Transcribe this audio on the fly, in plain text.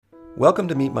Welcome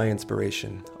to Meet My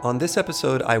Inspiration. On this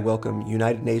episode, I welcome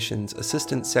United Nations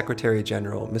Assistant Secretary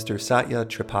General Mr. Satya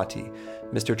Tripathi.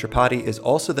 Mr. Tripathi is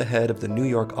also the head of the New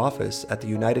York office at the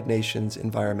United Nations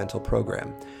Environmental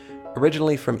Program.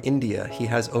 Originally from India, he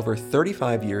has over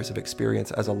 35 years of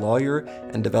experience as a lawyer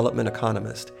and development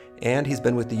economist, and he's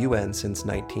been with the UN since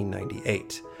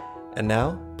 1998. And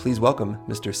now, please welcome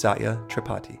Mr. Satya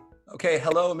Tripathi. Okay,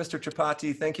 hello, Mr.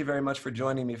 Tripathi. Thank you very much for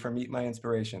joining me for Meet My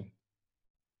Inspiration.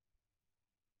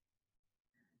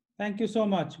 Thank you so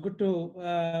much. Good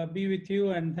to be with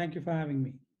you, and thank you for having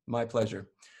me. My pleasure.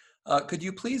 Could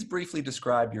you please briefly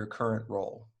describe your current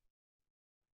role?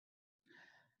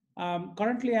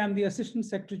 Currently, I'm the Assistant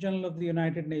Secretary General of the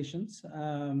United Nations,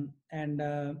 and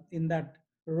in that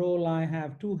role, I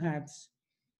have two hats.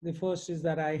 The first is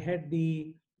that I head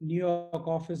the New York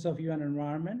Office of UN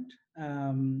Environment,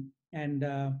 and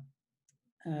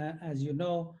as you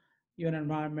know, UN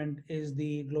Environment is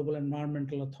the global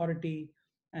environmental authority,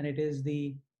 and it is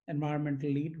the environmental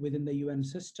lead within the UN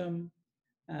system.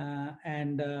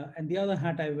 And the other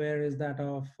hat I wear is that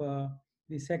of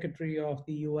the Secretary of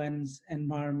the UN's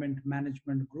Environment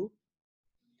Management Group,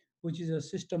 which is a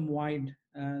system-wide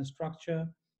structure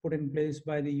put in place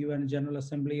by the UN General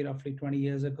Assembly roughly 20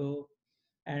 years ago.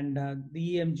 And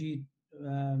the EMG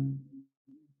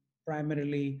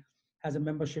primarily has a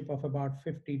membership of about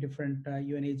 50 different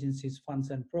UN agencies, funds,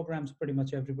 and programs, pretty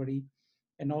much everybody,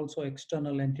 and also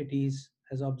external entities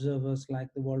as observers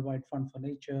like the Worldwide Fund for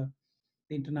Nature,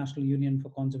 the International Union for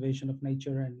Conservation of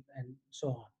Nature, and so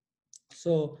on.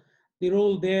 So the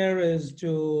role there is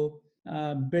to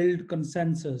build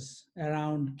consensus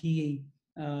around key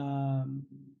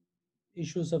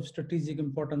issues of strategic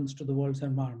importance to the world's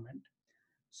environment.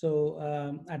 So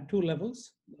at two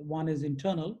levels, one is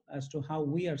internal as to how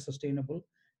we are sustainable,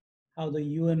 how the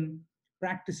UN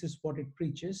practices what it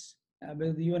preaches.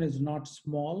 But the UN is not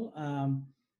small.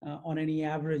 On any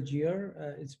average year,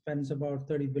 it spends about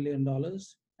 $30 billion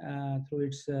through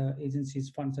its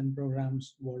agencies, funds, and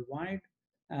programs worldwide.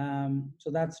 So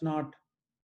that's not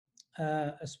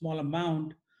a small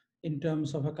amount in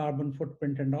terms of a carbon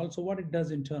footprint and also what it does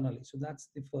internally. So that's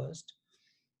the first.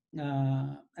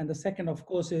 And the second, of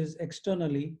course, is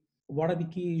externally, what are the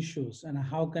key issues and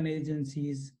how can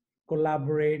agencies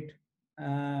collaborate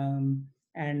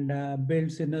and build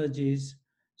synergies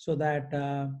so that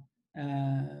the,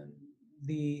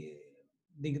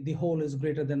 the whole is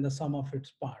greater than the sum of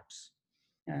its parts.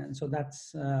 And so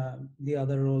that's the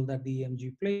other role that the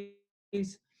EMG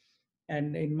plays.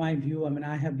 And in my view, I mean,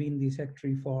 I have been the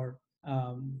secretary for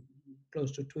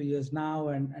close to 2 years now,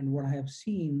 and what I have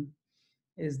seen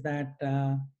is that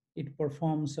it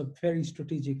performs a very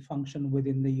strategic function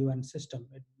within the UN system.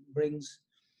 It brings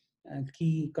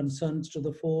key concerns to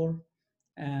the fore,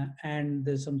 and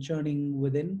there's some churning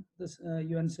within this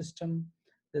UN system.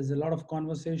 There's a lot of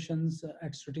conversations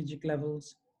at strategic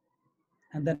levels,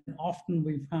 and then often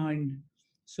we find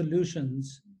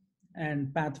solutions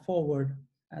and path forward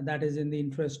that is in the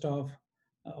interest of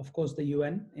course, the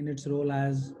UN in its role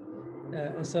as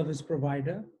a service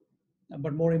provider,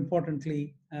 but more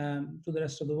importantly, to the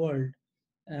rest of the world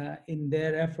in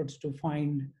their efforts to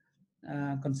find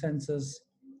consensus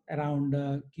around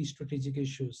key strategic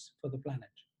issues for the planet.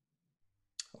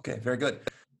 Okay, very good.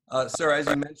 Sir, as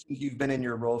you mentioned, you've been in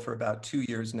your role for about 2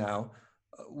 years now.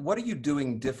 What are you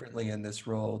doing differently in this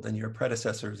role than your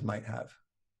predecessors might have?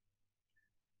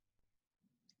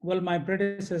 Well, my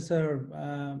predecessor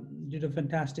did a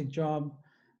fantastic job,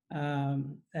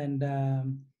 and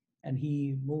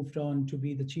he moved on to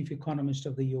be the chief economist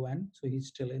of the UN. So he's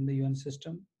still in the UN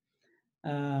system.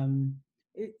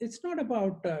 It's not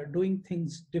about doing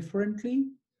things differently,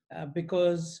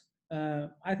 because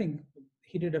I think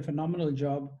he did a phenomenal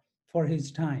job for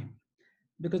his time,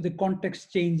 because the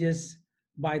context changes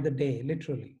by the day,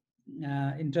 literally,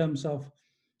 in terms of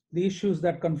the issues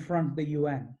that confront the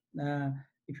UN.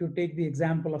 If you take the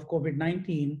example of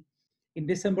COVID-19, in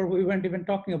December, we weren't even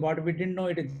talking about it. We didn't know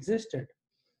it existed.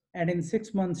 And in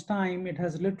 6 months' time, it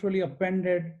has literally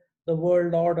upended the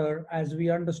world order as we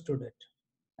understood it,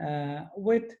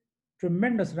 with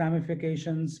tremendous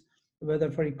ramifications, whether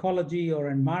for ecology or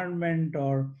environment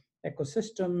or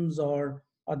ecosystems or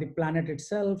the planet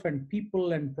itself and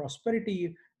people and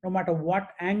prosperity. No matter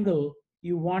what angle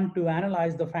you want to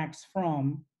analyze the facts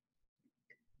from,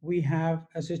 we have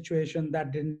a situation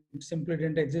that simply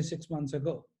didn't exist 6 months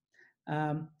ago.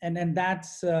 And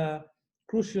that's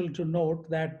crucial to note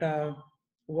that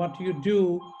what you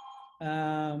do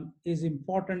is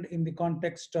important in the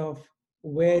context of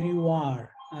where you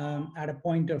are at a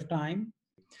point of time.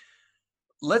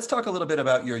 Let's talk a little bit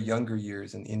about your younger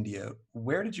years in India.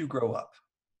 Where did you grow up?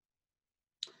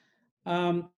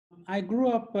 I grew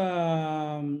up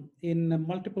in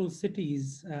multiple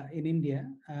cities in India,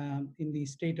 in the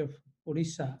state of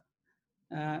Odisha.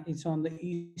 It's on the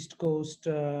east coast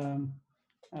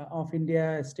of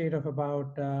India, a state of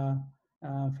about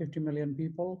 50 million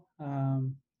people.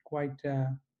 Quite,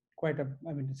 quite a.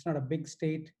 I mean, it's not a big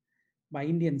state by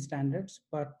Indian standards,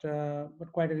 but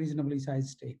quite a reasonably sized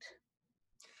state.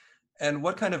 And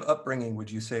what kind of upbringing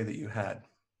would you say that you had?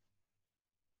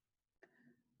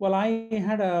 Well, I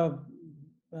had a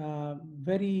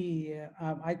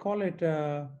I call it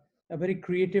a very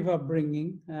creative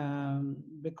upbringing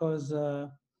because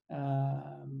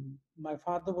my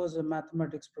father was a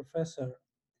mathematics professor,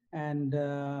 and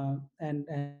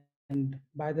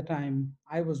by the time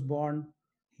I was born,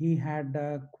 he had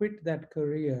quit that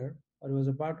career, or he was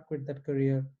about to quit that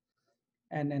career,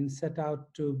 and set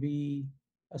out to be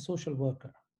a social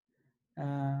worker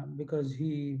because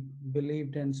he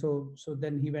believed. And so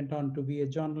then he went on to be a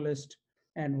journalist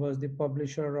and was the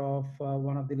publisher of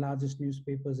one of the largest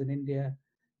newspapers in India,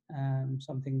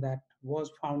 something that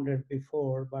was founded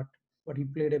before, but he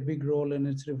played a big role in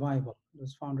its revival. It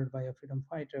was founded by a freedom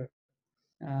fighter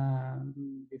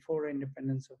before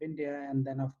independence of India, and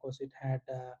then of course it had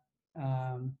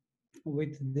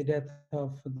with the death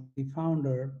of the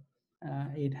founder,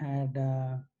 it had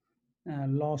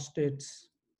lost its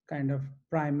kind of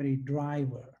primary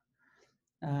driver.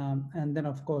 And then,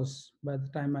 of course, by the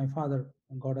time my father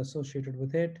got associated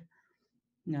with it,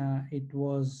 it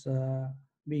was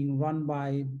being run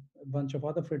by a bunch of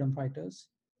other freedom fighters,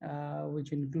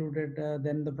 which included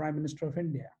then the Prime Minister of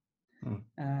India Hmm.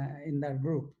 in that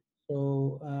group.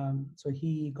 So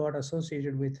he got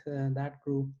associated with that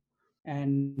group,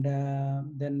 and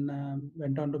then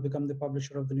went on to become the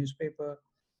publisher of the newspaper,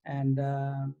 and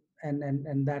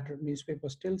and that newspaper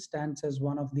still stands as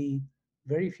one of the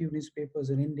very few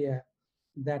newspapers in India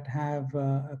that have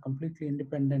a completely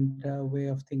independent way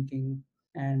of thinking,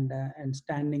 and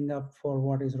standing up for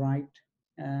what is right,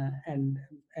 and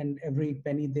every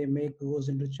penny they make goes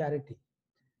into charity,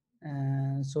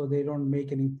 so they don't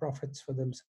make any profits for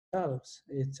themselves.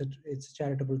 It's a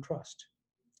charitable trust.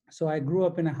 So I grew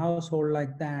up in a household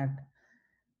like that,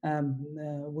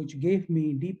 which gave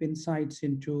me deep insights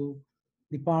into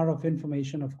the power of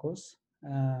information, of course,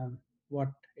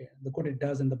 what the good it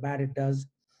does and the bad it does,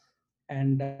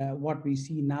 and what we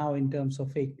see now in terms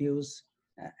of fake news,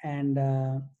 and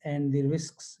the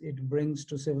risks it brings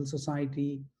to civil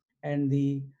society, and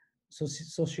the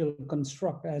social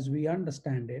construct as we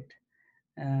understand it.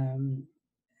 Um,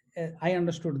 I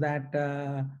understood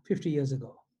that 50 years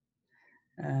ago,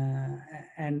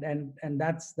 and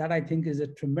that I think is a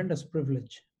tremendous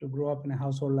privilege to grow up in a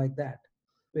household like that,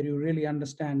 where you really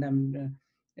understand.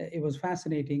 It was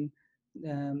fascinating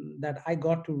that I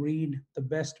got to read the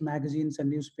best magazines and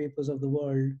newspapers of the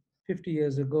world 50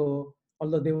 years ago,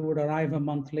 although they would arrive a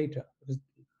month later because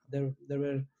there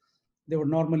were they would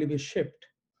normally be shipped,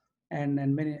 and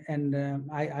many and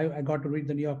I got to read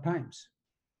the New York Times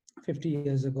 50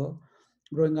 years ago,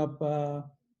 growing up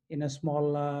in a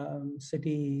small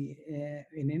city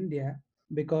in India,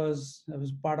 because I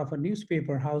was part of a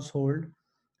newspaper household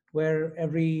where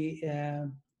every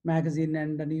magazine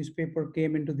and the newspaper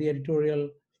came into the editorial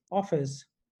office,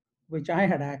 which I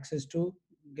had access to,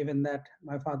 given that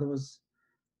my father was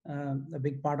a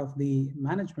big part of the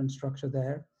management structure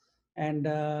there,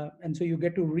 and so you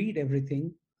get to read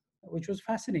everything, which was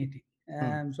fascinating. Hmm.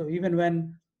 And so even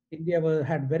when India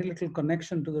had very little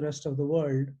connection to the rest of the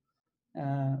world,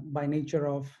 by nature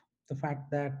of the fact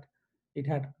that it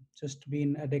had just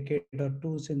been a decade or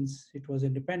two since it was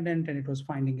independent and it was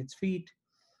finding its feet,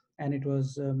 and it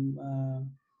was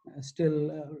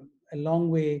still a long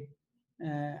way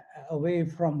uh, away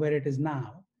from where it is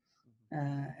now.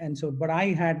 And so, but I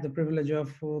had the privilege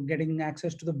of getting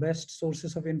access to the best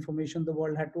sources of information the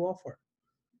world had to offer.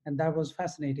 And that was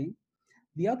fascinating.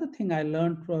 The other thing I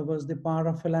learned was the power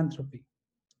of philanthropy.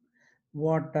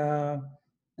 What I'll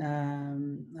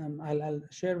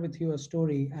share with you a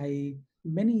story.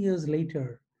 Many years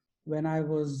later, when I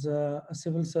was a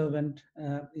civil servant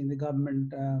in the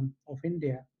government of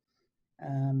India,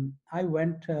 I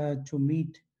went to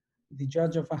meet the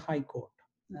judge of a high court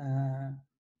uh,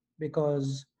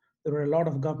 because there were a lot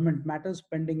of government matters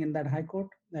pending in that high court,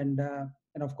 and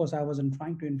of course I wasn't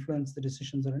trying to influence the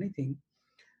decisions or anything,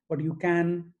 but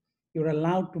you're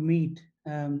allowed to meet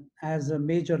as a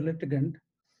major litigant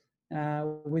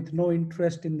with no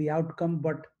interest in the outcome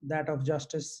but that of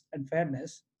justice and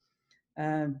fairness,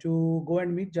 to go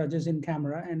and meet judges in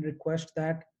camera and request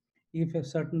that if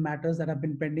certain matters that have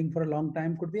been pending for a long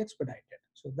time could be expedited.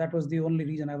 So that was the only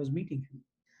reason I was meeting him.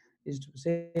 is to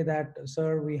say that,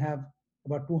 sir, we have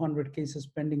about 200 cases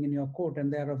pending in your court,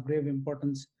 and they are of grave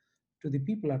importance to the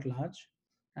people at large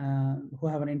who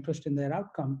have an interest in their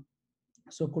outcome.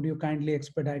 So could you kindly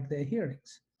expedite their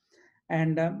hearings?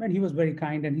 And he was very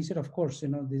kind, and he said, of course,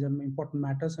 these are important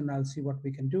matters, and I'll see what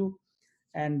we can do.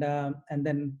 And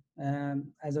then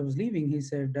as I was leaving, he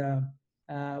said,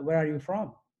 where are you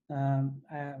from?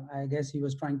 I guess he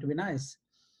was trying to be nice.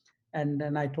 And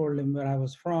then I told him where I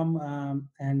was from,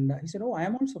 and he said, oh, I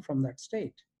am also from that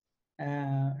state.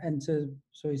 And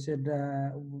so he said,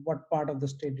 what part of the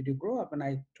state did you grow up? And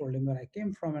I told him where I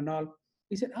came from and all.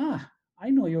 He said, I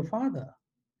know your father.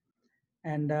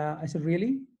 And I said,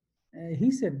 really?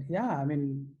 He said, yeah, I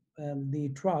mean, the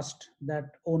trust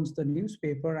that owns the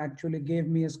newspaper actually gave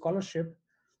me a scholarship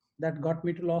that got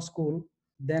me to law school.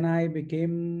 Then I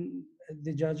became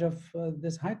the judge of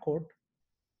this high court,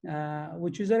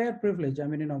 which is a rare privilege. I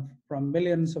mean, from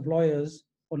millions of lawyers,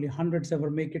 only hundreds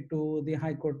ever make it to the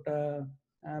high court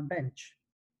bench.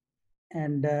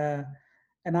 And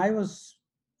and I was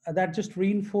that just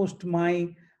reinforced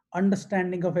my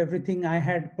understanding of everything I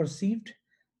had perceived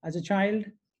as a child,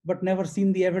 but never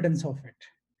seen the evidence of it.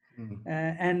 Mm.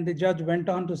 And the judge went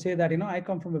on to say that, I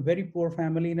come from a very poor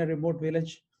family in a remote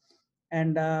village,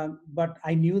 and but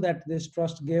I knew that this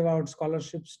trust gave out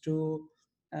scholarships to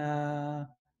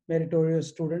meritorious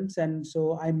students, and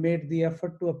so I made the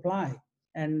effort to apply,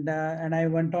 and I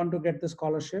went on to get the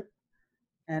scholarship,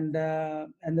 and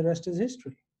the rest is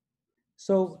history.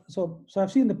 So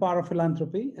I've seen the power of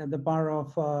philanthropy and the power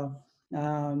of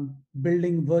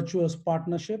building virtuous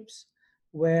partnerships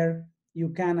where you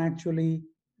can actually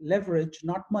leverage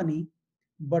not money,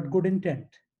 but good intent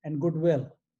and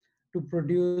goodwill to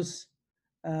produce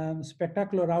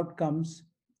spectacular outcomes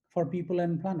for people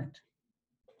and planet.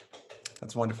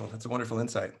 That's wonderful. That's a wonderful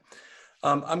insight.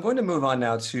 I'm going to move on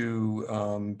now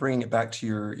to bringing it back to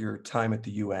your time at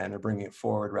the UN, or bringing it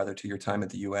forward rather to your time at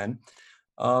the UN.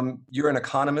 You're an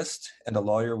economist and a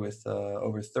lawyer with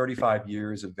over 35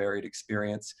 years of varied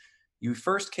experience. You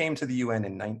first came to the UN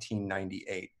in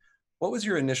 1998. What was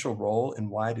your initial role, and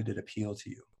why did it appeal to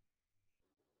you?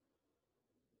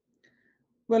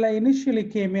 Well, I initially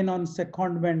came in on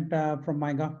secondment from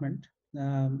my government.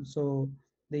 So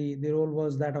the role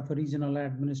was that of a regional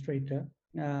administrator,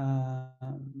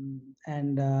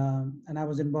 and I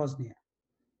was in Bosnia.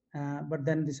 But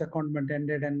then the secondment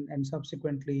ended, and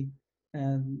subsequently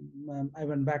I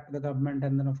went back to the government,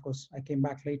 and then of course I came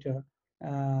back later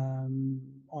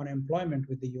on employment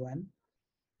with the UN,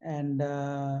 and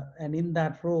in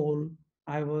that role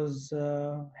I was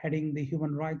heading the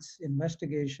human rights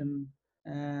investigation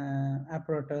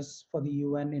apparatus for the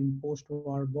UN in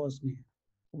post-war Bosnia,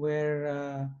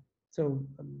 where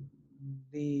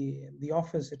the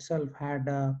office itself had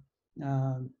uh,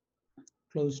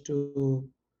 close to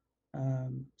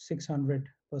 600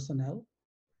 personnel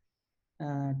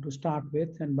to start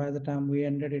with, and by the time we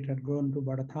ended, it had grown to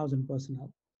about 1,000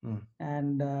 personnel, Mm.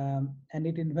 and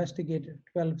it investigated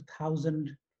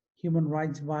 12,000 human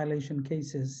rights violation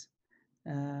cases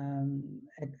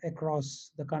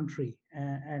across the country,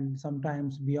 and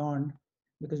sometimes beyond,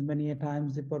 because many a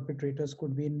times the perpetrators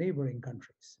could be in neighboring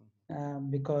countries.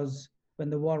 Because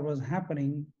when the war was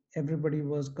happening, everybody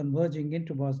was converging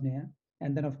into Bosnia,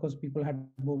 and then of course people had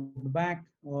moved back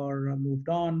or moved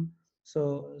on.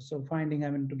 So finding, I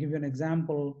mean, to give you an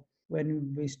example,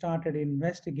 when we started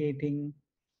investigating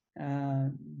uh,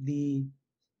 the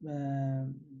uh,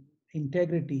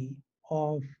 integrity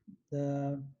of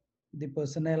the the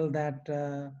personnel that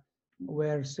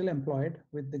were still employed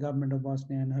with the government of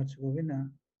Bosnia and Herzegovina,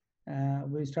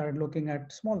 we started looking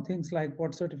at small things like,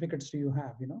 what certificates do you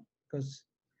have? Because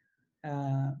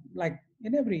like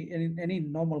in any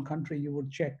normal country, you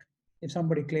would check if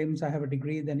somebody claims I have a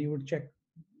degree, then you would check,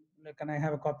 can I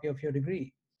have a copy of your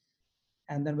degree?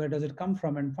 And then where does it come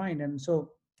from, and find. And so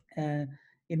uh,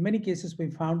 in many cases we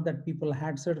found that people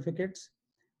had certificates,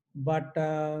 but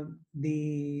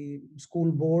the school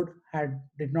board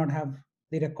did not have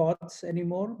the records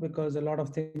anymore, because a lot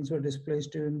of things were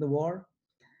displaced during the war.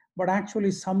 But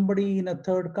actually somebody in a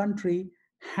third country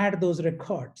had those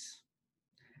records,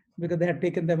 because they had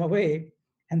taken them away,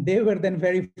 and they were then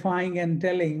verifying and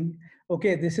telling,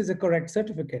 okay, this is a correct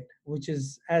certificate, which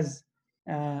is as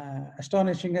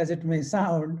astonishing as it may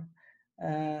sound.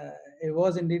 uh, it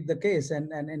was indeed the case,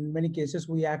 and in many cases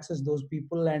we access those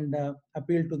people and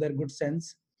appeal to their good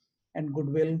sense and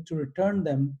goodwill to return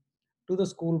them to the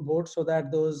school board, so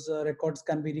that those records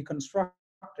can be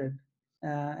reconstructed.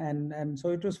 And so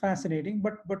it was fascinating,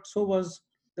 but so was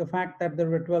the fact that there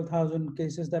were 12,000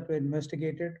 cases that were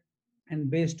investigated, and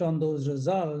based on those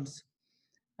results,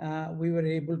 we were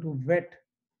able to vet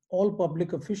all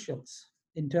public officials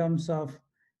in terms of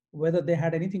whether they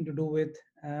had anything to do with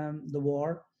the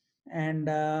war, and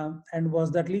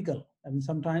was that legal. And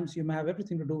sometimes you may have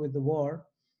everything to do with the war,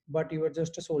 but you were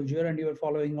just a soldier and you were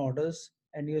following orders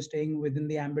and you're staying within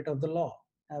the ambit of the law,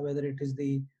 whether it is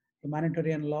the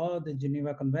humanitarian law, the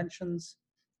Geneva Conventions,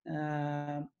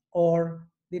 uh, or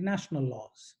the national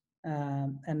laws.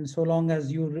 And so long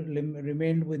as you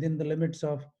remained within the limits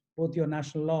of both your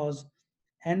national laws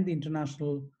and the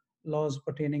international laws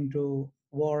pertaining to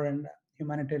war and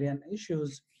humanitarian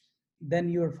issues, then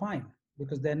you're fine,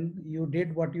 because then you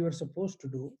did what you were supposed to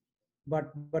do.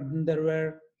 But there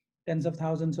were tens of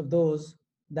thousands of those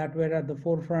that were at the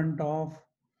forefront of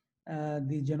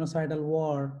the genocidal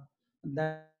war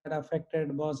that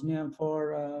affected Bosnia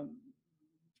for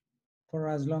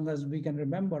as long as we can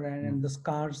remember, and the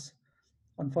scars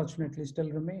unfortunately still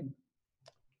remain.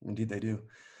 Indeed, they do.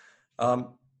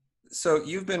 Um, so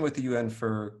you've been with the UN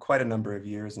for quite a number of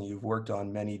years, and you've worked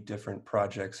on many different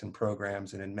projects and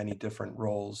programs and in many different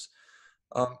roles.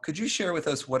 Could you share with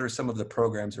us what are some of the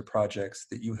programs or projects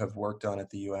that you have worked on at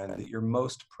the UN that you're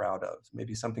most proud of?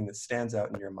 Maybe something that stands out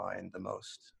in your mind the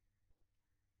most?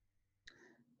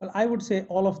 Well, I would say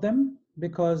all of them,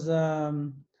 because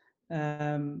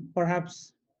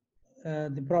perhaps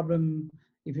the problem,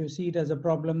 if you see it as a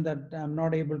problem that I'm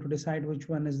not able to decide which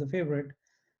one is the favorite,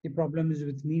 the problem is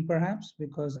with me, perhaps,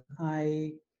 because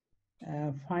I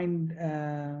find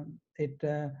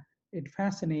it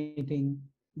fascinating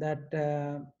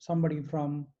that somebody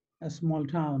from a small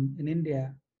town in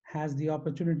India has the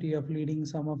opportunity of leading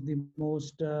some of the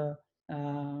most uh,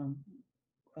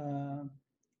 uh,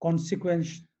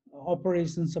 consequence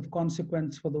operations of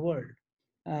consequence for the world.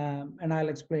 And I'll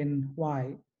explain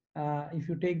why. If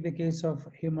you take the case of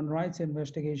human rights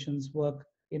investigations work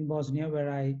in Bosnia,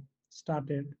 where I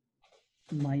started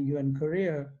my UN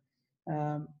career,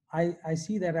 I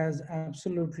see that as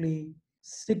absolutely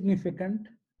significant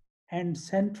and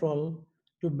central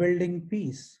to building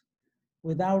peace.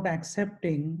 Without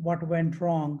accepting what went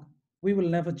wrong, we will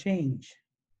never change.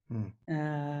 Hmm.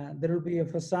 There will be a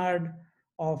facade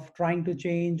of trying to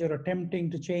change or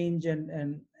attempting to change,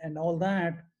 and all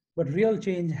that. But real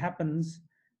change happens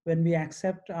when we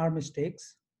accept our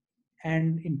mistakes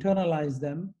and internalize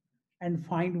them and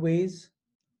find ways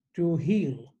to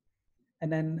heal.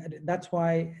 And then that's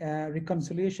why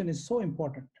reconciliation is so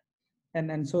important.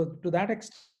 And so to that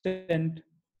extent,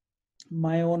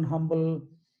 my own humble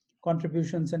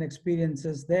contributions and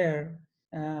experiences there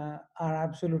are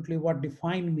absolutely what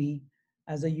define me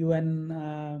as a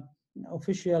UN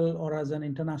official or as an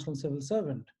international civil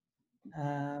servant.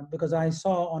 Because I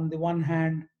saw, on the one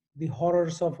hand, the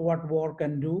horrors of what war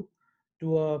can do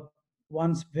to a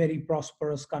once very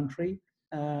prosperous country,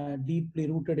 deeply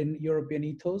rooted in European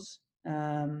ethos,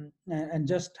 and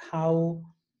just how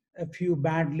a few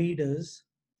bad leaders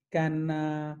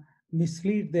can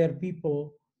mislead their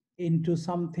people into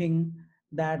something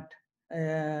that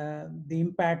the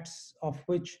impacts of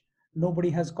which nobody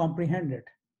has comprehended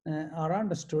are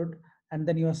understood, and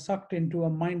then you are sucked into a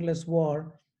mindless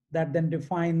war that then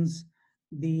defines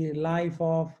the life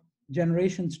of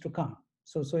generations to come.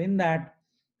 So in that,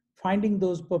 finding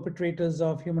those perpetrators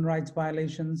of human rights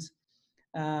violations,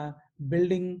 uh,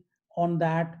 building on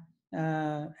that,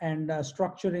 and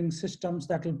structuring systems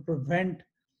that will prevent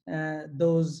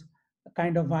those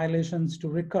kind of violations to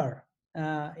recur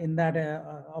in that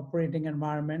operating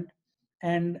environment,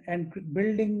 and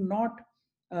building not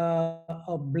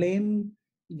a blame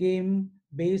game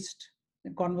based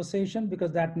conversation,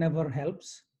 because that never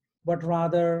helps, but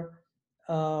rather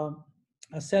uh,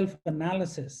 a self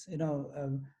analysis,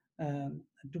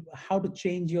 how to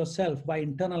change yourself by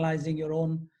internalizing your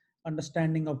own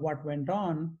understanding of what went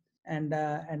on. And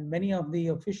many of the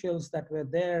officials that were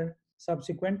there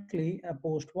subsequently,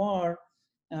 post war,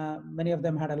 many of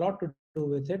them had a lot to do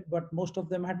with it, but most of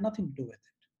them had nothing to do with it.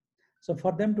 So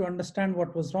for them to understand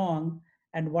what was wrong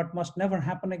and what must never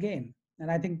happen again.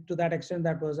 And I think to that extent,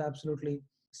 that was absolutely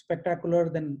spectacular.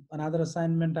 Then another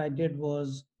assignment I did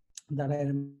was, that I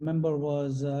remember,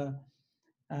 was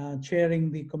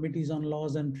chairing the committees on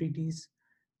laws and treaties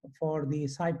for the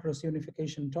Cyprus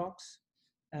unification talks.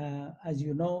 As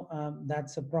you know,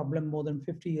 that's a problem more than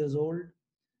 50 years old.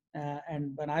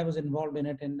 And when I was involved in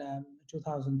it in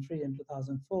 2003 and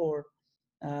 2004,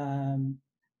 um,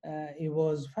 it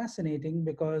was fascinating,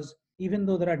 because even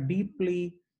though there are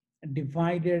deeply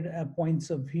divided points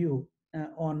of view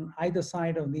on either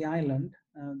side of the island,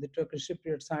 the Turkish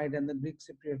Cypriot side and the Greek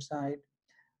Cypriot side,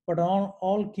 but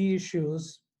all key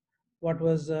issues, what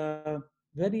was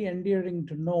very endearing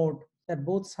to note, that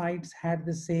both sides had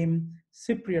the same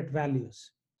Cypriot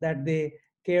values that they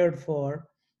cared for.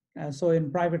 So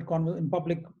in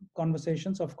public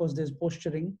conversations, of course, there's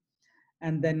posturing,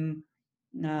 and then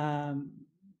um,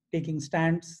 taking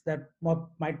stands that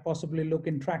might possibly look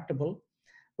intractable.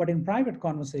 But in private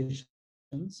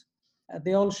conversations,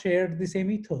 they all shared the same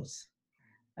ethos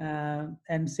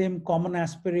and same common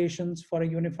aspirations for a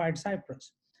unified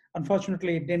Cyprus.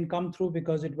 Unfortunately, it didn't come through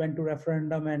because it went to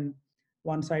referendum and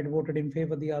one side voted in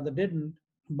favor, the other didn't.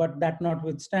 But that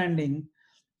notwithstanding,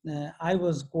 I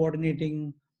was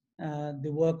coordinating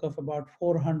the work of about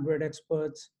 400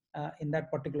 experts in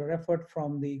that particular effort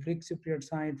from the Greek Cypriot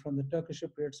side, from the Turkish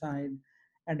Cypriot side,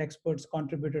 and experts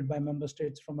contributed by member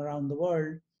states from around the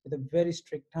world with a very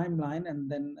strict timeline.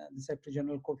 And then the Secretary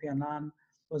General Kofi Annan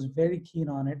was very keen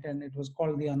on it, and it was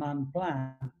called the Annan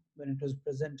Plan when it was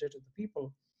presented to the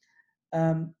people.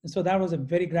 So that was a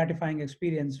very gratifying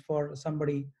experience for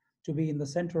somebody to be in the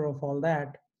center of all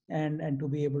that and to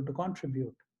be able to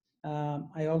contribute.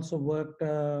 I also worked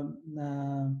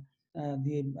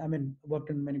worked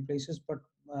in many places, but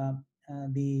uh,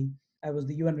 the I was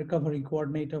the UN recovery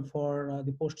coordinator for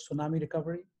the post-tsunami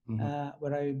recovery,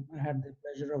 where I had the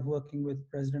pleasure of working with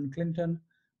President Clinton,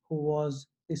 who was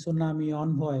the tsunami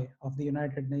envoy of the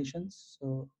United Nations.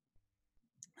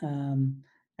 Um,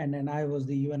 and then I was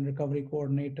the UN recovery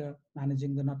coordinator,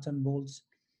 managing the nuts and bolts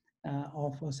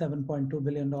of a $7.2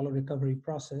 billion recovery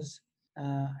process.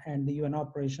 And the UN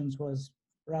operations was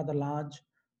rather large,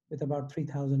 with about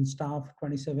 3,000 staff,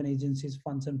 27 agencies,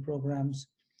 funds, and programs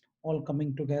all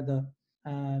coming together.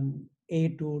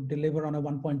 To deliver on a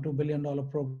 $1.2 billion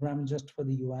program just for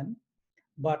the UN,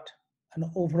 but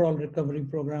an overall recovery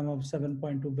program of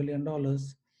 $7.2 billion.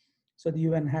 So the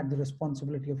UN had the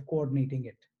responsibility of coordinating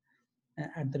it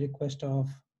at the request of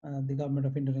the government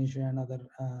of Indonesia and other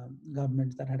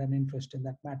governments that had an interest in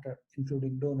that matter,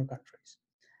 including donor countries.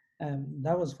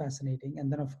 That was fascinating.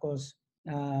 And then, of course,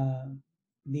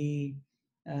 the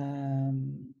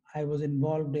I was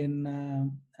involved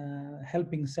in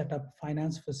helping set up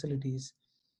finance facilities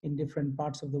in different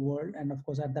parts of the world. And of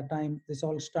course, at that time, this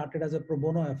all started as a pro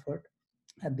bono effort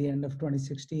at the end of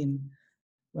 2016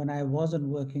 when I wasn't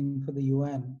working for the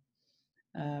UN,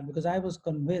 because I was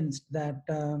convinced that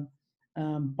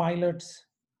pilots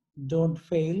don't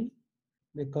fail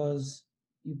because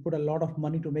you put a lot of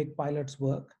money to make pilots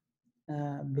work,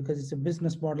 because it's a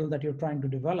business model that you're trying to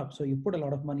develop. So you put a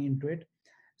lot of money into it.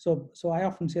 So I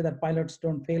often say that pilots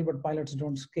don't fail, but pilots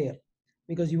don't scale,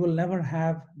 because you will never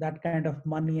have that kind of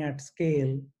money at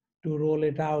scale to roll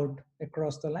it out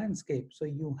across the landscape. So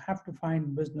you have to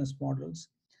find business models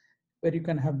where you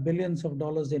can have billions of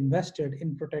dollars invested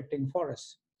in protecting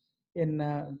forests,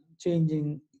 in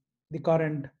changing the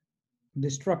current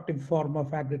destructive form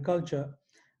of agriculture,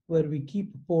 where we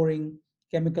keep pouring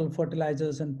chemical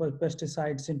fertilizers and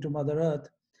pesticides into Mother Earth,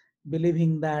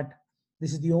 believing that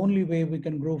this is the only way we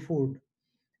can grow food.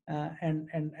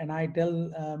 And I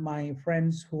tell my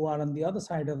friends who are on the other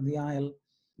side of the aisle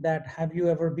that, have you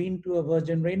ever been to a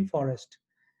virgin rainforest?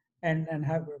 And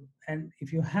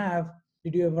if you have,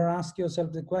 did you ever ask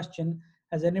yourself the question,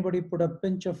 has anybody put a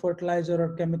pinch of fertilizer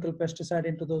or chemical pesticide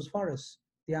into those forests?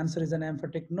 The answer is an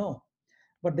emphatic no.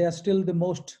 But they are still the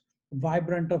most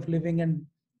vibrant of living and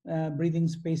breathing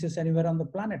spaces anywhere on the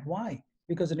planet. Why?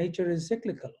 Because nature is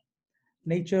cyclical.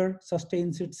 Nature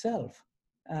sustains itself.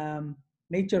 Um,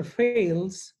 Nature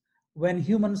fails when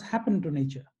humans happen to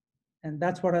nature. And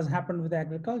that's what has happened with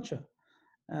agriculture.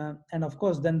 And of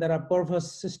course, then there are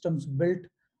perverse systems built,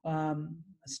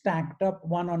 stacked up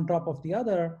one on top of the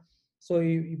other. So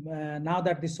now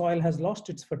that the soil has lost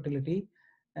its fertility,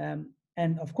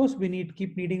 and of course we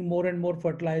keep needing more and more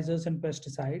fertilizers and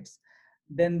pesticides,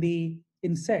 then the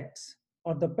insects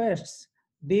or the pests,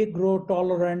 they grow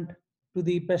tolerant to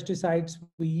the pesticides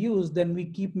we use, then we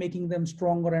keep making them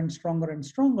stronger and stronger and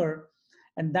stronger.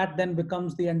 And that then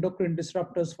becomes the endocrine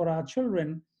disruptors for our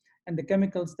children, and the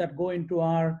chemicals that go into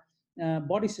our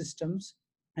body systems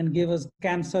and give us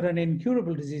cancer and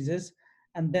incurable diseases.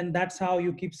 And then that's how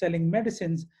you keep selling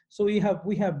medicines. So we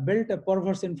have built a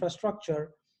perverse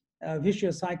infrastructure, a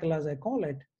vicious cycle, as I call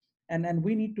it, and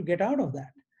we need to get out of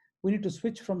that. We need to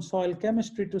switch from soil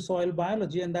chemistry to soil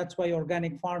biology, and that's why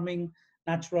organic farming,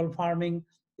 natural farming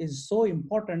is so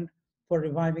important for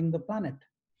reviving the planet.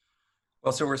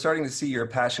 Well, so we're starting to see your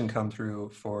passion come through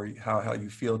for how you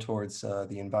feel towards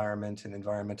the environment and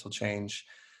environmental change.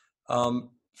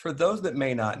 For those that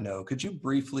may not know, could you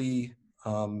briefly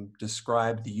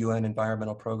describe the UN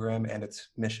Environmental Program and its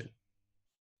mission?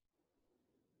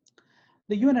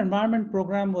 The UN Environment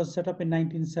Program was set up in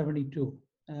 1972.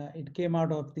 It came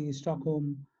out of the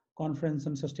Stockholm Conference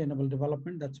on Sustainable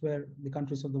Development. That's where the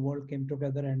countries of the world came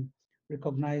together and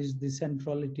recognized the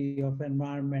centrality of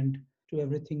environment to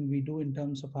everything we do in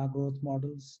terms of our growth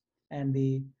models and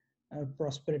the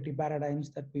prosperity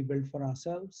paradigms that we built for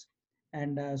ourselves.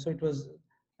 And so it was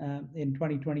in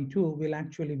 2022, we'll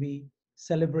actually be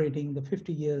celebrating the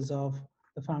 50 years of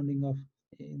the founding of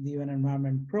the UN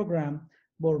Environment Program.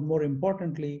 More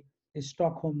importantly, is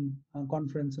Stockholm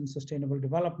Conference on Sustainable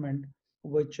Development,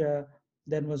 which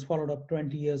then was followed up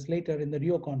 20 years later in the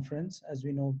Rio Conference, as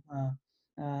we know,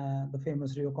 the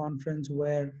famous Rio Conference,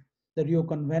 where the Rio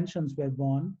Conventions were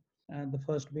born, the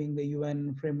first being the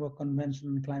UN Framework Convention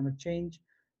on Climate Change,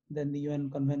 then the UN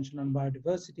Convention on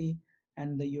Biodiversity,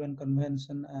 and the UN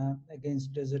Convention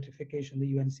against Desertification,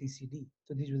 the UNCCD.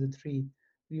 So these were the three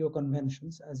Rio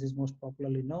Conventions, as is most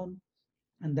popularly known.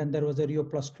 And then there was a Rio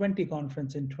Plus 20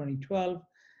 conference in 2012,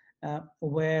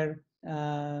 where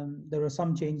there were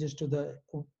some changes to the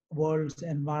world's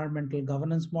environmental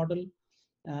governance model,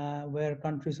 where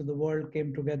countries of the world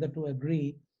came together to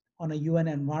agree on a UN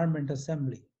Environment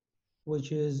Assembly,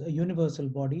 which is a universal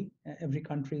body. Every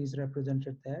country is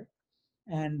represented there,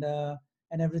 and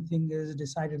everything is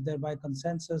decided there by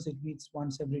consensus. It meets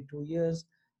once every 2 years.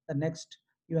 The next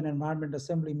UN Environment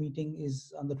Assembly meeting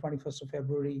is on the 21st of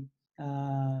February,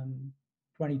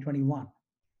 2021,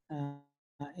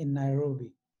 in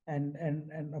Nairobi. And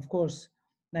of course,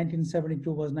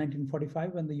 1972 was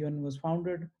 1945 when the UN was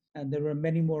founded, and there were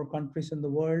many more countries in the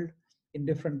world in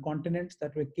different continents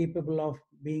that were capable of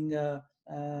being a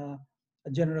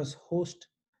generous host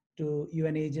to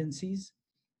UN agencies.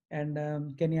 And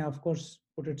Kenya, of course,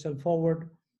 put itself forward,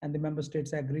 and the member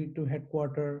states agreed to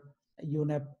headquarter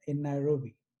UNEP in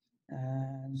Nairobi.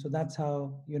 And so that's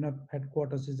how UNEP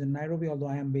headquarters is in Nairobi, although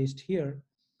I am based here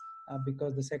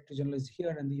because the Secretary General is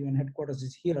here and the UN headquarters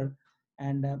is here.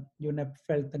 And UNEP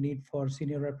felt the need for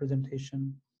senior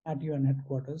representation at UN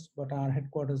headquarters, but our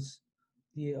headquarters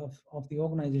of the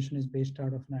organization is based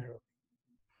out of Nairobi.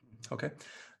 Okay.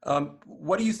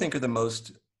 What do you think are the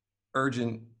most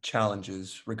urgent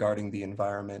challenges regarding the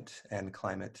environment and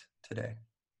climate today?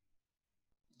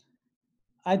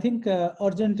 I think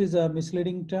urgent is a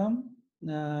misleading term,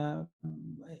 not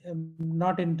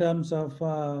in terms of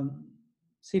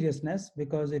seriousness,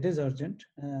 because it is urgent.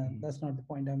 That's not the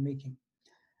point I'm making.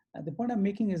 The point I'm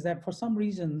making is that for some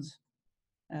reasons,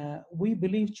 we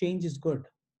believe change is good.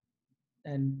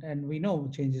 And we know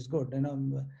change is good.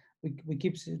 We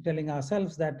keep telling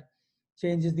ourselves that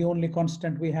change is the only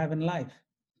constant we have in life.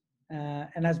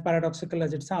 And as paradoxical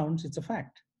as it sounds, it's a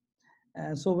fact.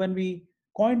 So when we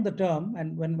coined the term,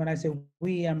 and when I say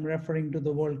we, I'm referring to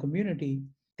the world community,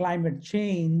 climate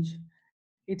change,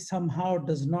 it somehow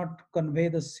does not convey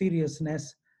the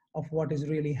seriousness of what is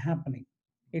really happening.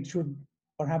 It should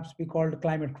perhaps be called a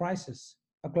climate crisis,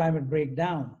 a climate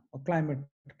breakdown, a climate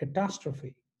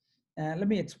catastrophe. Let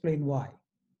me explain why.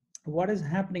 What is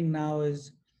happening now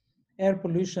is air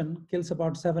pollution kills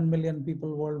about 7 million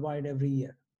people worldwide every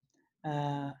year.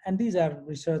 And these are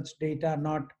research data,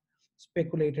 not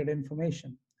speculated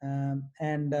information.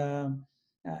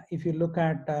 If you look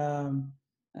at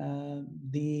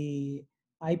the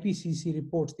IPCC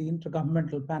reports, the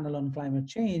Intergovernmental Panel on Climate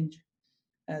Change,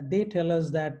 they tell us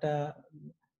that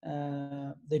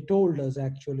they told us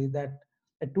actually that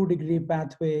a 2-degree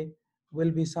pathway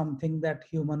will be something that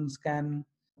humans can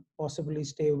possibly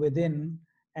stay within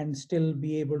and still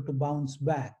be able to bounce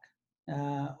back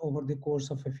over the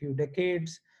course of a few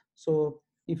decades. So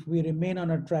if we remain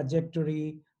on a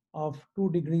trajectory of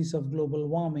 2 degrees of global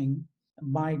warming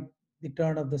by the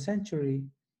turn of the century,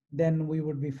 then we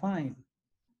would be fine.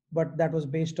 But that was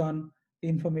based on the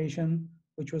information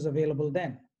which was available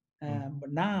then.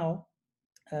 But now,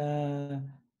 the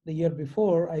year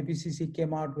before, IPCC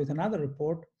came out with another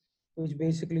report, which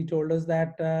basically told us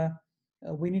that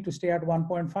we need to stay at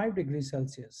 1.5 degrees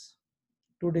Celsius.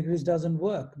 2 degrees doesn't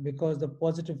work because the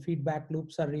positive feedback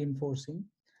loops are reinforcing.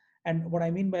 And what I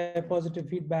mean by positive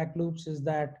feedback loops is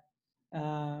that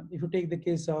if you take the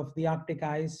case of the Arctic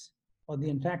ice or the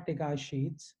Antarctic ice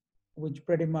sheets, which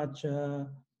pretty much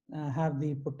have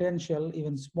the potential,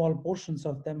 even small portions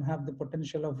of them have the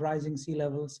potential of rising sea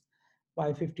levels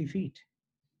by 50 feet,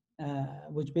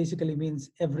 which basically means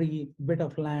every bit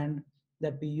of land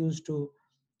that we use to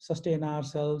sustain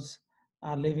ourselves,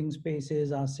 our living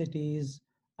spaces, our cities,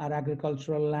 our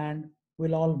agricultural land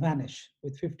will all vanish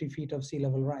with 50 feet of sea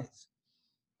level rise.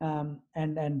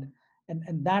 And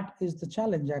that is the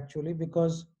challenge actually,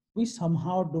 because we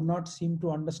somehow do not seem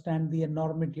to understand the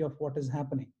enormity of what is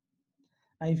happening.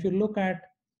 Now, if you look at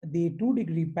the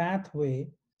 2-degree pathway,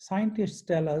 scientists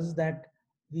tell us that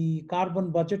The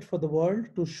carbon budget for the world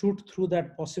to shoot through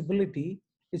that possibility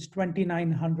is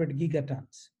 2,900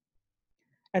 gigatons.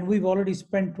 And we've already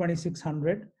spent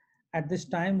 2,600. At this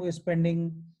time, we're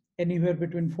spending anywhere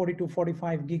between 40 to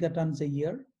 45 gigatons a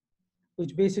year,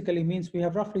 which basically means we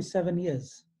have roughly 7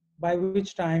 years, by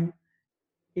which time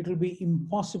it will be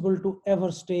impossible to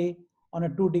ever stay on a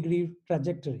 2-degree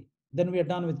trajectory. Then we are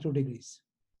done with 2 degrees.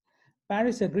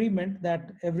 Paris Agreement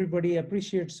that everybody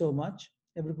appreciates so much,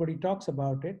 everybody talks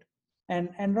about it,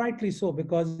 and rightly so,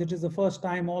 because it is the first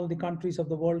time all the countries of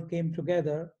the world came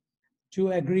together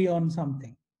to agree on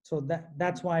something. So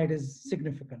that's why it is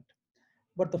significant.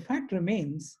 But the fact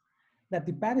remains that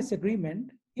the Paris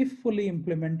Agreement, if fully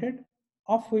implemented,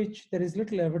 of which there is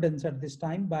little evidence at this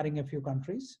time, barring a few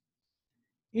countries,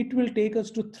 it will take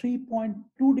us to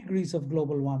 3.2 degrees of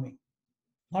global warming,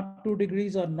 not 2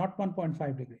 degrees or not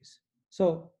 1.5 degrees.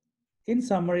 So, in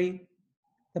summary,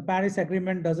 the Paris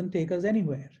Agreement doesn't take us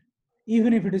anywhere,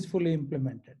 even if it is fully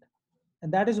implemented.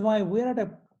 And that is why we're at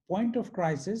a point of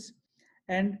crisis.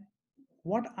 And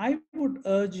what I would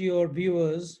urge your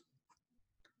viewers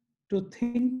to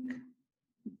think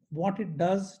what it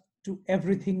does to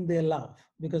everything they love,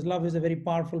 because love is a very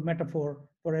powerful metaphor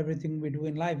for everything we do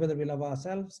in life, whether we love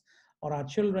ourselves or our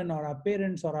children or our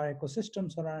parents or our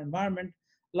ecosystems or our environment.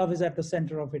 Love is at the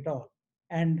center of it all.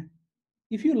 And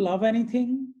if you love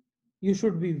anything, you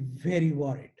should be very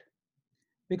worried,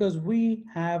 because we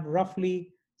have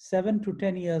roughly 7 to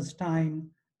 10 years time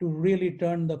to really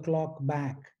turn the clock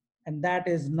back. And that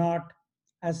is not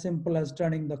as simple as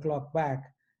turning the clock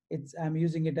back. I'm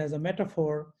using it as a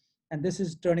metaphor, and this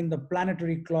is turning the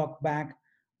planetary clock back,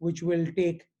 which will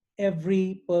take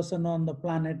every person on the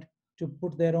planet to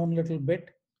put their own little bit,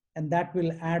 and that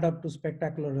will add up to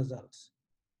spectacular results.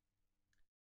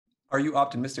 Are you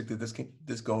optimistic that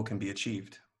this goal can be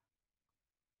achieved?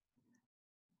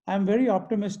 I'm very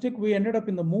optimistic. We ended up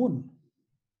in the moon.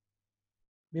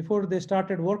 Before they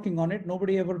started working on it,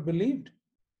 nobody ever believed.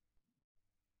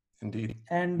 Indeed.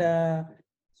 And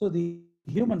so the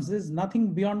humans, there's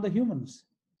nothing beyond the humans,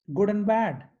 good and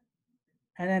bad.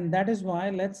 And that is why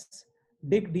let's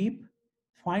dig deep,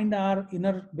 find our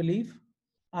inner belief,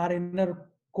 our inner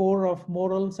core of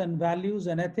morals and values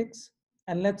and ethics,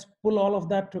 and let's pull all of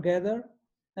that together.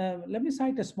 Let me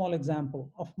cite a small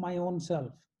example of my own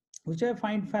self, which I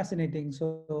find fascinating.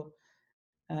 So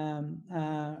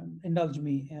indulge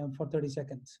me for 30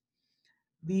 seconds.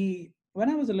 When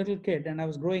I was a little kid and I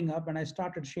was growing up and I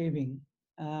started shaving,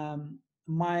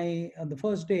 my on the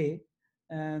first day,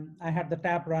 I had the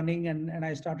tap running and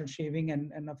I started shaving,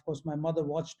 and of course my mother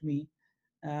watched me,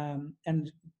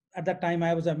 and at that time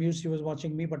I was amused she was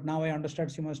watching me, but now I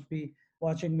understand she must be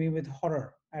watching me with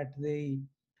horror at the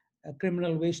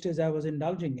criminal wastage I was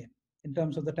indulging in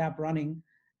terms of the tap running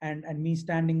and me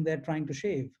standing there trying to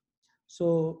shave.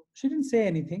 So she didn't say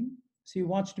anything. She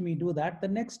watched me do that. The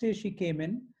next day she came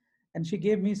in and she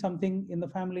gave me something in the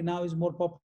family now is more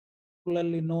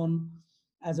popularly known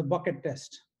as a bucket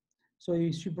test.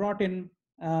 So she brought in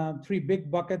 3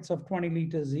 big buckets of 20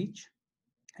 liters each,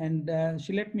 and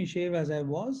she let me shave as I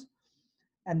was.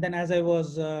 And then as I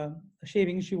was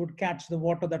shaving, she would catch the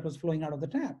water that was flowing out of the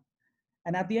tap.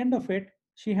 And at the end of it,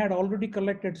 she had already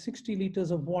collected 60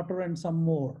 liters of water and some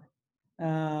more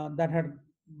that had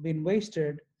been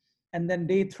wasted. And then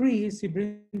day 3, she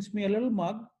brings me a little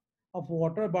mug of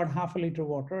water, about half a liter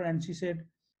water, and she said,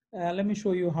 "Let me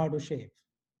show you how to shave."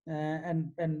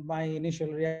 And my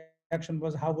initial reaction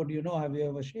was, "How would you know? Have you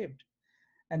ever shaved?"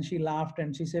 And she laughed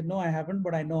and she said, "No, I haven't,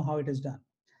 but I know how it is done."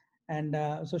 And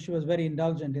so she was very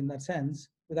indulgent in that sense,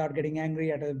 without getting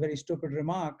angry at a very stupid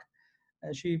remark.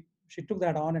 She took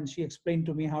that on and she explained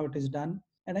to me how it is done,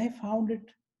 and I found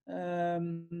it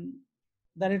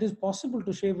that it is possible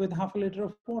to shave with half a liter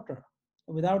of water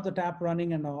without the tap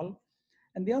running and all.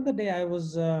 And the other day I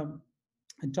was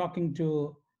talking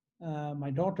to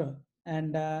my daughter,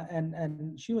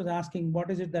 and she was asking, "What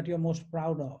is it that you're most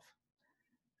proud of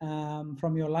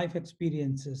from your life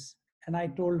experiences?" And I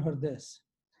told her this,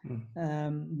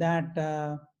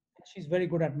 that she's very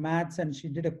good at maths, and she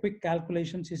did a quick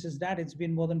calculation. She says, "Dad, it's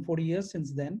been more than 40 years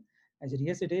since then." I said,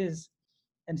 "Yes, it is."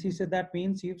 And she said, "That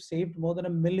means you've saved more than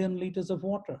 1 million liters of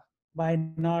water by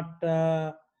not,"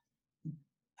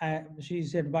 she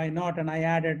said, "by not," and I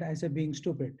added, I said, "being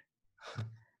stupid."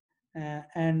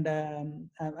 And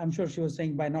I'm sure she was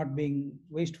saying by not being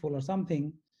wasteful or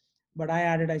something, but I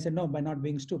added, I said, "No, by not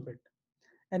being stupid."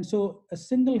 And so a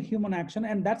single human action,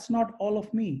 and that's not all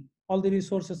of me, all the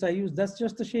resources I use, that's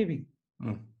just the shaving.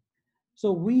 Mm.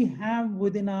 So we have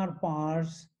within our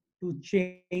powers to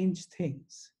change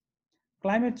things.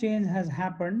 Climate change has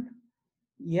happened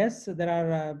yes, there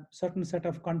are a certain set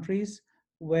of countries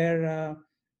where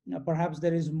perhaps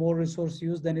there is more resource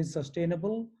use than is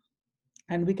sustainable,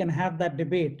 and we can have that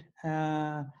debate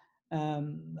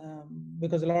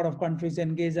because a lot of countries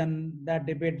engage in that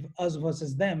debate, us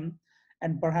versus them,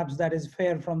 and perhaps that is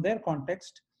fair from their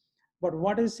context. But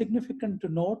what is significant to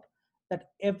note that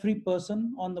every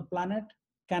person on the planet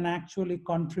can actually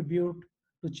contribute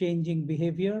to changing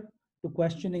behavior, to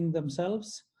questioning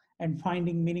themselves, and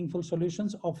finding meaningful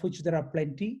solutions, of which there are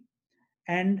plenty.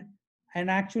 and and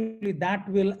actually that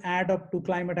will add up to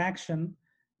climate action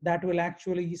that will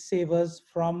actually save us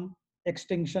from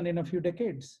extinction in a few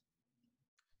decades.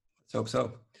 Let's hope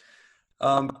so.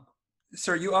 Um,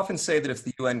 Sir, you often say that if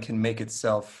the UN can make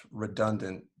itself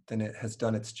redundant, then it has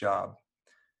done its job.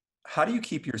 How do you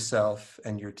keep yourself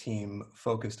and your team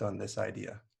focused on this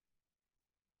idea?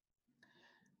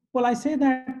 Well, I say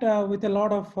that with a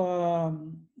lot of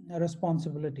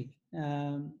responsibility,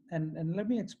 and let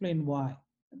me explain why.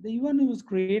 The UN was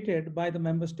created by the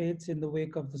member states in the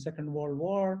wake of the Second World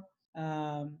War,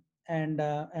 um, and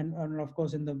of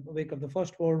course in the wake of the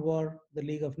First World War, the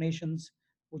League of Nations,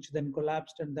 which then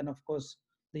collapsed, and then of course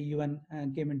the UN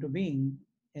came into being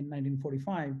in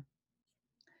 1945.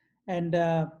 And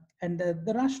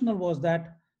the rationale was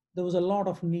that there was a lot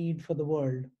of need for the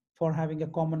world for having a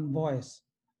common voice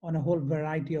on a whole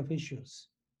variety of issues.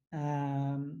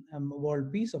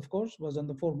 World peace, of course, was on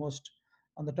the foremost,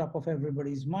 on the top of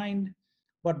everybody's mind.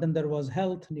 But then there was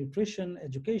health, nutrition,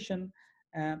 education,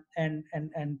 and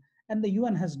the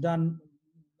UN has done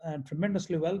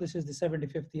tremendously well. This is the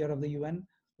 75th year of the UN.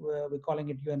 We're calling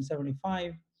it UN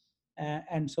 75.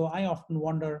 And so I often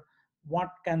wonder, what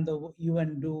can the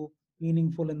UN do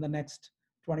meaningful in the next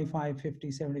 25,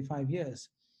 50, 75 years?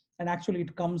 And actually,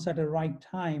 it comes at a right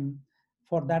time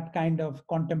for that kind of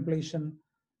contemplation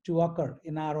to occur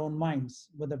in our own minds,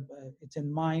 whether it's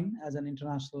in mine as an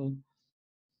international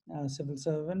civil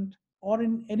servant, or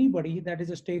in anybody that is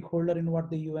a stakeholder in what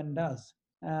the UN does.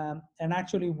 And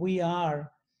actually, we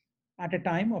are at a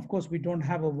time, of course, we don't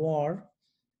have a war,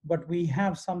 but we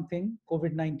have something,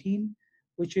 COVID 19,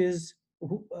 which is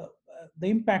the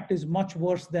impact is much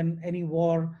worse than any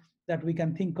war that we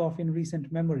can think of in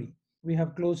recent memory. We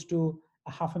have close to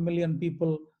a 500,000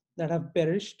 people that have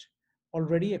perished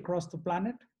already across the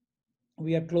planet.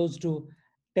 We are close to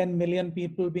 10 million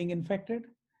people being infected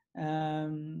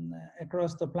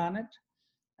across the planet.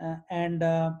 Uh, and,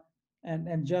 uh,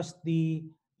 and just the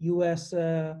US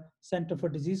Center for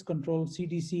Disease Control,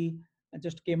 CDC,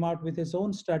 just came out with its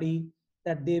own study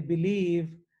that they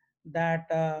believe that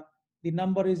the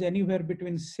number is anywhere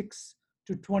between 6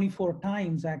 to 24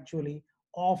 times actually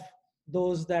of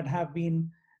those that have been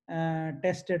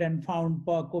tested and found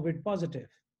COVID positive,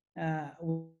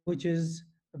 which is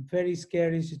a very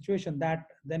scary situation. That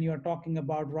then you're talking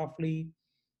about roughly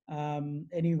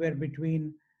anywhere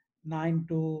between 9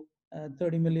 to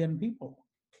 30 million people.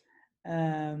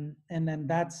 And then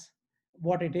that's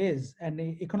what it is. And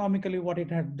economically, what it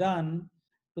had done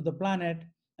to the planet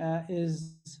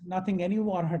is nothing any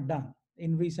war had done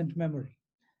in recent memory.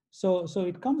 So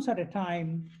it comes at a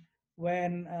time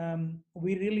when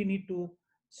we really need to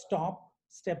stop,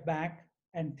 step back,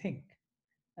 and think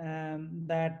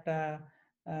that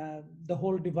the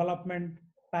whole development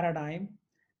paradigm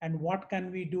and what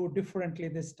can we do differently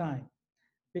this time,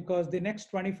 because the next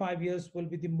 25 years will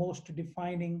be the most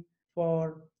defining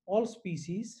for all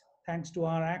species thanks to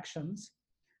our actions,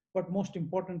 but most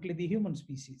importantly the human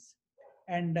species.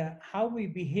 And how we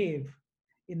behave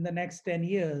in the next 10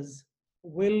 years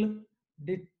will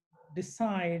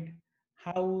decide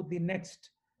how the next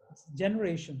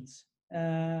generations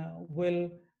will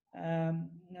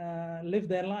live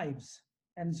their lives.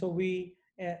 And so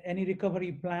any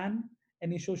recovery plan,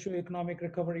 any socio-economic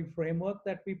recovery framework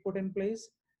that we put in place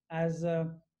as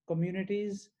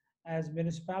communities, as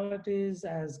municipalities,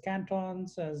 as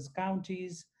cantons, as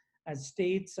counties, as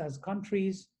states, as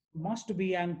countries, must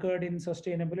be anchored in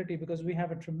sustainability, because we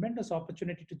have a tremendous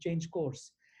opportunity to change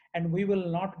course. And we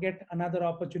will not get another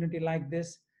opportunity like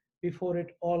this before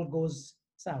it all goes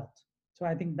south. So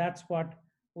I think that's what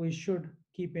we should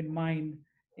keep in mind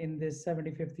in this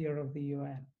 75th year of the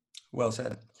UN. Well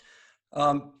said.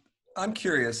 Um, I'm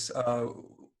curious,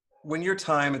 when your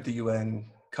time at the UN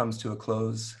comes to a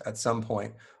close at some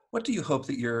point, what do you hope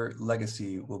that your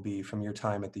legacy will be from your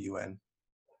time at the UN?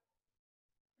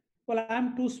 Well,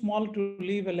 I'm too small to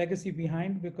leave a legacy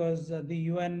behind, because the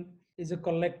UN is a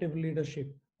collective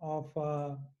leadership of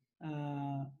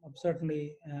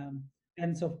certainly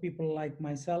tens of people like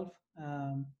myself,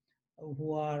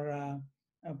 who are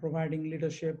providing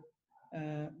leadership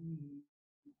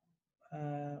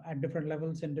at at different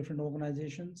levels in different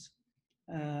organizations.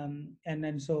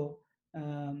 In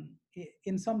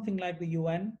something like the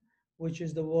UN, which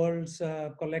is the world's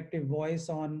collective voice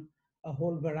on a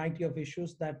whole variety of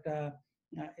issues that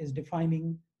is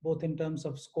defining both in terms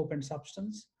of scope and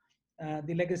substance.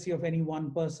 The legacy of any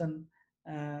one person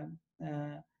uh,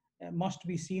 uh, must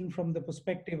be seen from the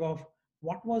perspective of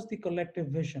what was the collective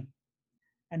vision,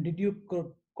 and did you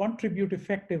contribute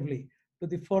effectively to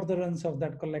the furtherance of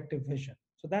that collective vision?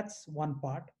 So that's one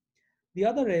part. The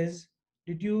other is,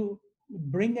 did you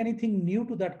bring anything new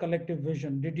to that collective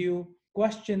vision? Did you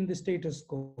question the status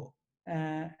quo?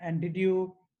 And did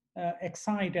you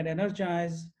excite and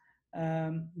energize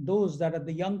those that are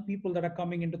the young people that are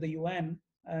coming into the UN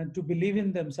to believe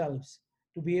in themselves,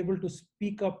 to be able to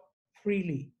speak up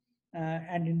freely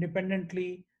and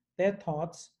independently their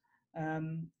thoughts,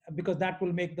 because that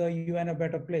will make the UN a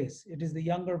better place. It is the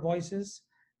younger voices,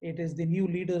 it is the new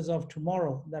leaders of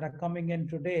tomorrow that are coming in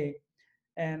today.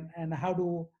 And how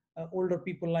do older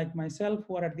people like myself,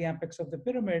 who are at the apex of the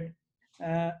pyramid,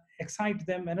 excite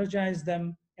them, energize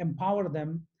them, empower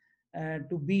them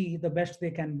to be the best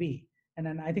they can be? And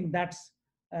then I think that's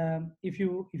if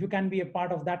you can be a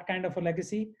part of that kind of a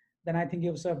legacy, then I think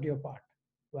you've served your part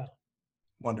well.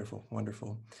 Wonderful,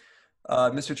 wonderful.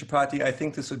 Mr. Tripathi, I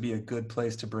think this would be a good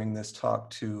place to bring this talk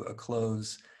to a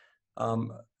close.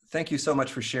 Thank you so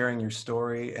much for sharing your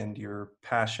story and your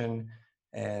passion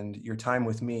and your time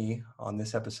with me on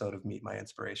this episode of Meet My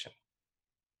Inspiration.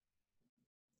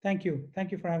 Thank you.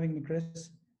 Thank you for having me, Chris.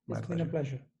 It's been a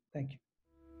pleasure. Thank you.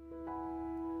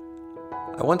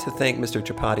 I want to thank Mr.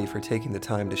 Tripathi for taking the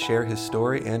time to share his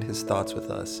story and his thoughts with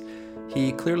us.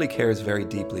 He clearly cares very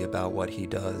deeply about what he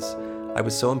does. I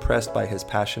was so impressed by his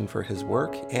passion for his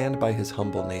work and by his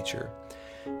humble nature.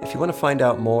 If you want to find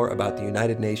out more about the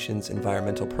United Nations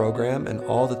Environmental Program and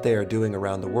all that they are doing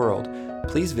around the world,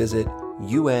 please visit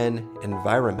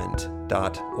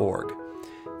unenvironment.org.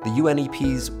 The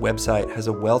UNEP's website has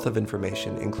a wealth of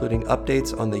information, including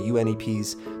updates on the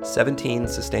UNEP's 17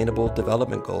 Sustainable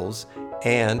Development Goals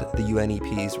and the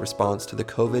UNEP's response to the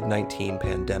COVID-19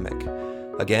 pandemic.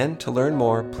 Again, to learn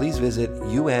more, please visit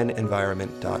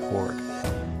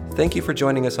unenvironment.org. Thank you for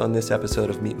joining us on this episode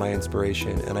of Meet My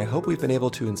Inspiration, and I hope we've been able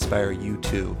to inspire you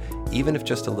too, even if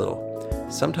just a little.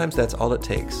 Sometimes that's all it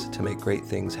takes to make great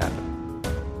things happen.